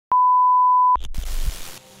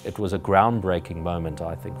It was a groundbreaking moment,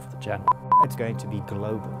 I think, for the channel. It's going to be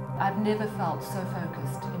global. I've never felt so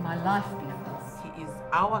focused in my life before. He is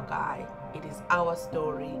our guy. It is our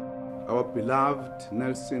story. Our beloved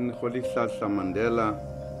Nelson Rolihlahla Mandela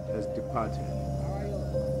has departed.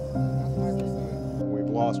 We've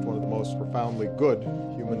lost one of the most profoundly good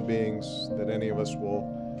human beings that any of us will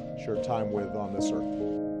share time with on this earth.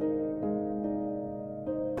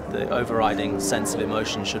 The overriding sense of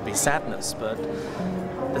emotion should be sadness, but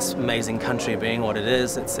this amazing country being what it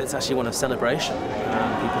is, it's actually one of celebration.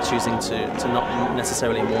 People choosing to not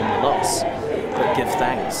necessarily mourn the loss, but give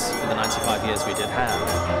thanks for the 95 years we did have.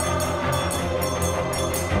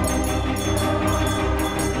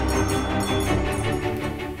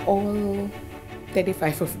 All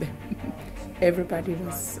 35 of them. Everybody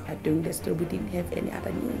was doing the story. We didn't have any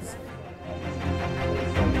other news.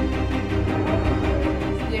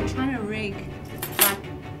 They're trying to rig like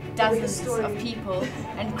dozens of people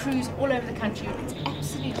and crews all over the country. It's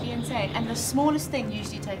absolutely insane. And the smallest thing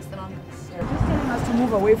usually takes the longest. They're just telling us to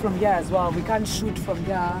move away from here as well. We can't shoot from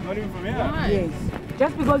here. Not even from here? Yes.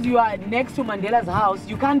 Just because you are next to Mandela's house,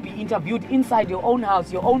 you can't be interviewed inside your own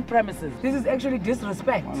house, your own premises. This is actually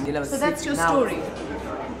disrespect. So that's your story?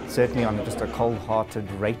 Certainly on just a cold-hearted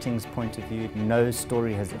ratings point of view, no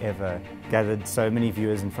story has ever gathered so many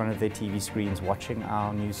viewers in front of their TV screens watching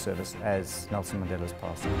our news service as Nelson Mandela's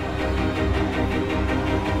passing.